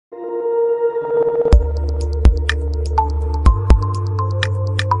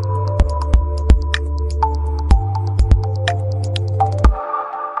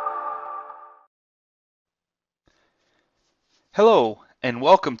Hello, and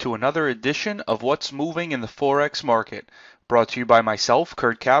welcome to another edition of What's Moving in the Forex Market, brought to you by myself,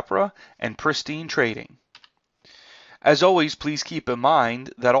 Kurt Capra, and Pristine Trading. As always, please keep in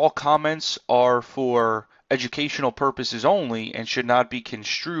mind that all comments are for educational purposes only and should not be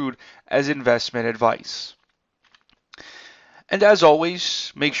construed as investment advice. And as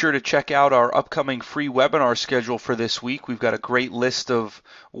always, make sure to check out our upcoming free webinar schedule for this week. We've got a great list of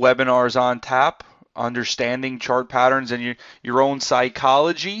webinars on tap, understanding chart patterns and your own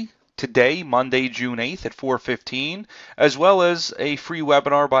psychology today, Monday, June 8th at 4:15, as well as a free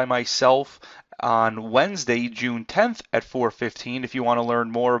webinar by myself on Wednesday, June 10th at 4:15 if you want to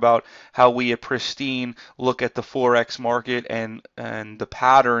learn more about how we at Pristine look at the Forex market and the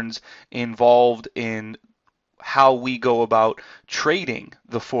patterns involved in how we go about trading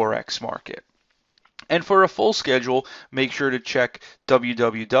the Forex market. And for a full schedule, make sure to check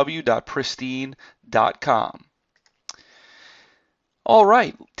www.pristine.com. All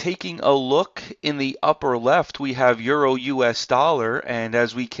right, taking a look in the upper left, we have Euro US dollar, and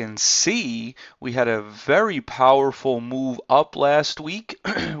as we can see, we had a very powerful move up last week,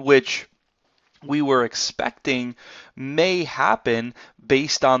 which we were expecting may happen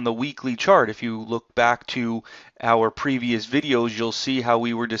based on the weekly chart. If you look back to our previous videos, you'll see how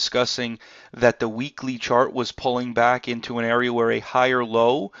we were discussing that the weekly chart was pulling back into an area where a higher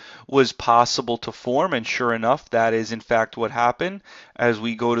low was possible to form, and sure enough, that is in fact what happened. As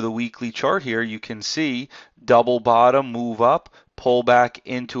we go to the weekly chart here, you can see double bottom, move up, pull back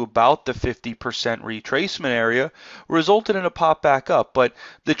into about the 50% retracement area, resulted in a pop back up. But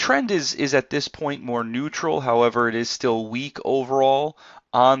the trend is at this point more neutral. However, it is still weak overall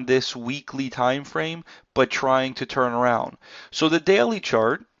on this weekly time frame, but trying to turn around. So the daily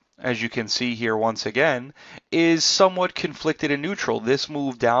chart, as you can see here once again, is somewhat conflicted and neutral. This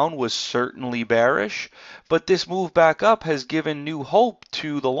move down was certainly bearish, but this move back up has given new hope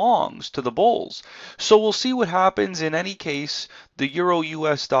to the longs, to the bulls. So we'll see what happens. In any case, the Euro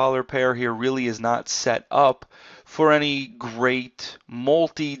US dollar pair here really is not set up for any great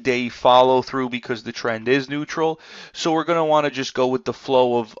multi-day follow through because the trend is neutral. So we're going to want to just go with the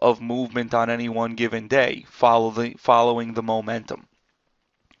flow of movement on any one given day, following the momentum.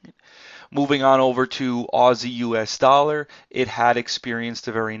 Moving on over to Aussie US dollar, it had experienced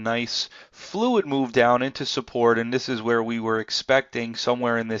a very nice fluid move down into support, and this is where we were expecting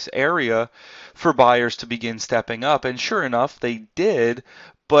somewhere in this area for buyers to begin stepping up, and sure enough, they did.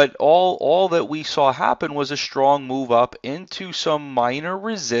 But all that we saw happen was a strong move up into some minor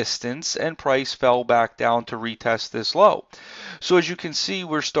resistance, and price fell back down to retest this low. So as you can see,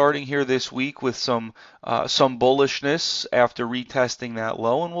 we're starting here this week with some bullishness after retesting that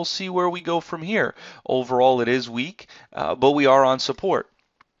low, and we'll see where we go from here. Overall, it is weak, but we are on support.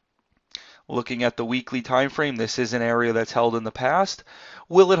 Looking at the weekly time frame, this is an area that's held in the past.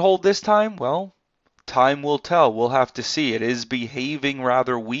 Will it hold this time? Well, time will tell. We'll have to see. It is behaving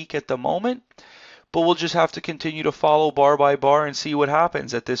rather weak at the moment, but we'll just have to continue to follow bar by bar and see what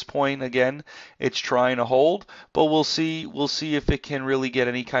happens. At this point, again, it's trying to hold, but we'll see if it can really get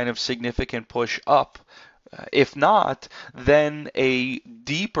any kind of significant push up. If not, then a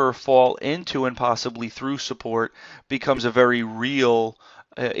deeper fall into and possibly through support becomes a very real,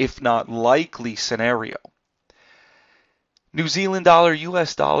 if not likely, scenario. New Zealand dollar,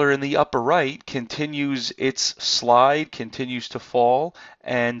 US dollar in the upper right continues its slide, continues to fall,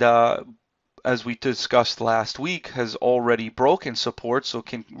 and as we discussed last week, has already broken support, so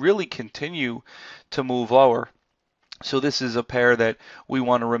can really continue to move lower. So this is a pair that we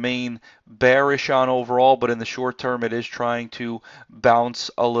want to remain bearish on overall, but in the short term it is trying to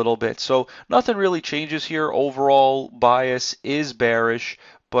bounce a little bit. So nothing really changes here. Overall bias is bearish,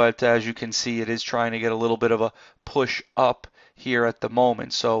 but as you can see, it is trying to get a little bit of a push up here at the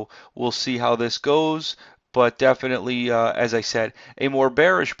moment. So we'll see how this goes. But definitely, as I said, a more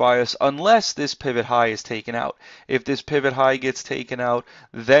bearish bias unless this pivot high is taken out. If this pivot high gets taken out,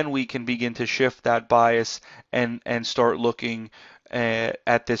 then we can begin to shift that bias and start looking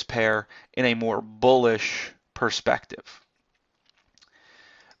at this pair in a more bullish perspective.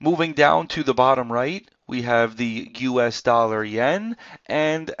 Moving down to the bottom right, we have the US dollar yen,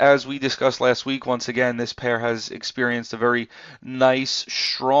 and as we discussed last week, once again, this pair has experienced a very nice,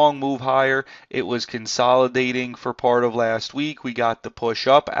 strong move higher. It was consolidating for part of last week. We got the push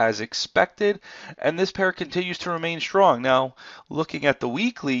up as expected, and this pair continues to remain strong. Now, looking at the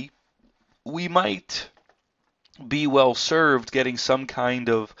weekly, we might be well served getting some kind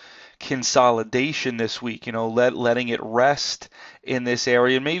of consolidation this week, letting it rest in this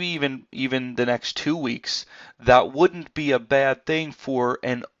area, and maybe even the next 2 weeks. That wouldn't be a bad thing for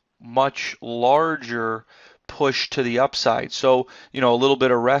an much larger push to the upside. So, a little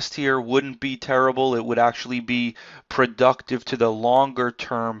bit of rest here wouldn't be terrible. It would actually be productive to the longer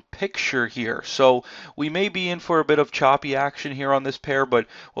term picture here. So we may be in for a bit of choppy action here on this pair, but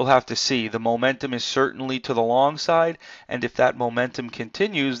we'll have to see. The momentum is certainly to the long side, and if that momentum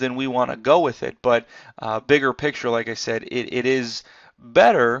continues, then we want to go with it. But bigger picture, like I said, it is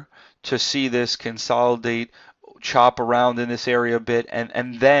better to see this consolidate, chop around in this area a bit,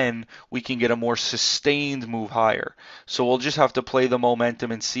 and then we can get a more sustained move higher. So we'll just have to play the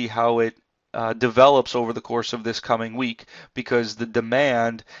momentum and see how it develops over the course of this coming week, because the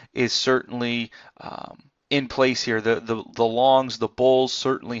demand is certainly in place here. The longs, the bulls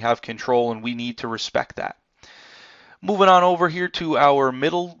certainly have control, and we need to respect that. Moving on over here to our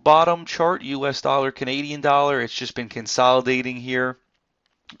middle bottom chart, US dollar, Canadian dollar. It's just been consolidating here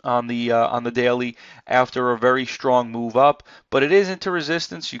on the daily after a very strong move up, but it is into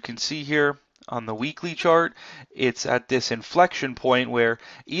resistance. You can see here on the weekly chart, it's at this inflection point where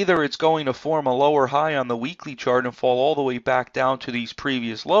either it's going to form a lower high on the weekly chart and fall all the way back down to these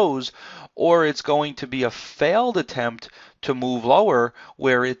previous lows, or it's going to be a failed attempt to move lower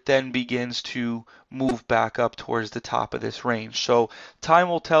where it then begins to move back up towards the top of this range. So time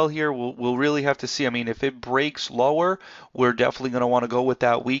will tell here. We'll really have to see. I mean, if it breaks lower, we're definitely going to want to go with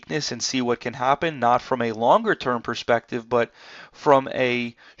that weakness and see what can happen, not from a longer term perspective, but from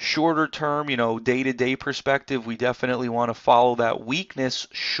a shorter term, day-to-day perspective. We definitely want to follow that weakness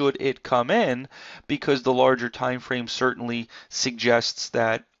should it come in, because the larger time frame certainly suggests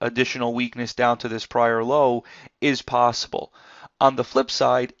that additional weakness down to this prior low is possible. On the flip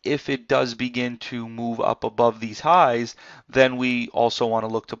side, if it does begin to move up above these highs, then we also want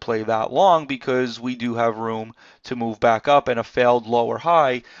to look to play that long, because we do have room to move back up, and a failed lower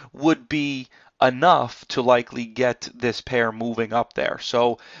high would be enough to likely get this pair moving up there.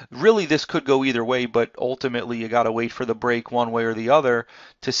 So really this could go either way, but ultimately you got to wait for the break one way or the other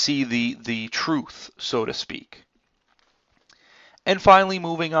to see the truth, so to speak. And finally,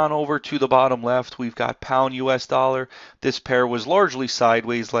 moving on over to the bottom left, we've got pound US dollar. This pair was largely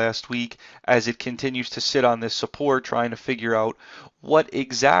sideways last week as it continues to sit on this support, trying to figure out what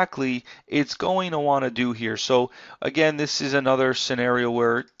exactly it's going to want to do here. So again, this is another scenario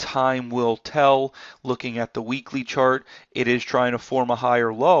where time will tell. Looking at the weekly chart, it is trying to form a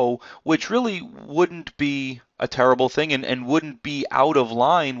higher low, which really wouldn't be a terrible thing, and wouldn't be out of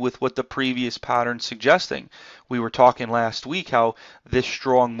line with what the previous pattern's suggesting. We were talking last week how this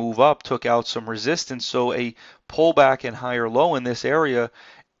strong move up took out some resistance, so a pullback and higher low in this area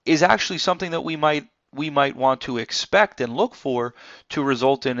is actually something that we might want to expect and look for to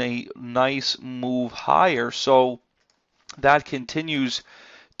result in a nice move higher. So that continues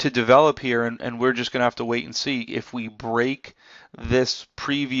to develop here, and we're just going to have to wait and see. If we break this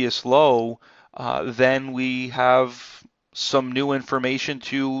previous low, then we have some new information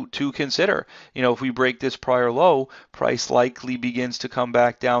to consider. If we break this prior low, price likely begins to come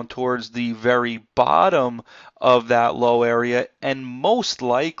back down towards the very bottom of that low area, and most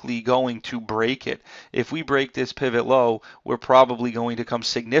likely going to break it. If we break this pivot low, we're probably going to come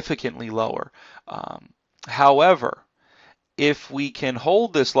significantly lower. However, if we can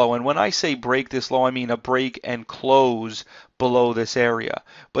hold this low, and when I say break this low, I mean a break and close below this area.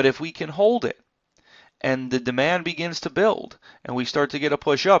 But if we can hold it and the demand begins to build and we start to get a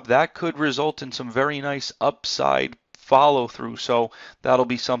push up, that could result in some very nice upside follow through. So that'll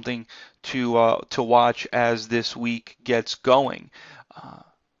be something to watch as this week gets going.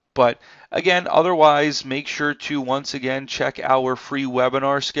 But again, otherwise, make sure to once again check our free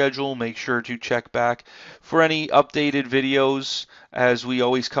webinar schedule. Make sure to check back for any updated videos, as we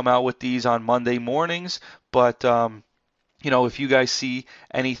always come out with these on Monday mornings. But if you guys see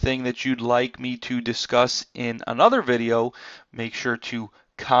anything that you'd like me to discuss in another video, make sure to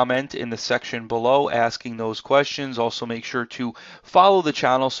comment in the section below asking those questions. Also, make sure to follow the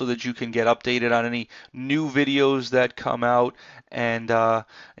channel so that you can get updated on any new videos that come out. And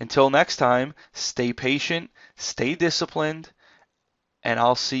until next time, stay patient, stay disciplined, and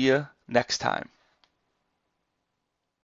I'll see you next time.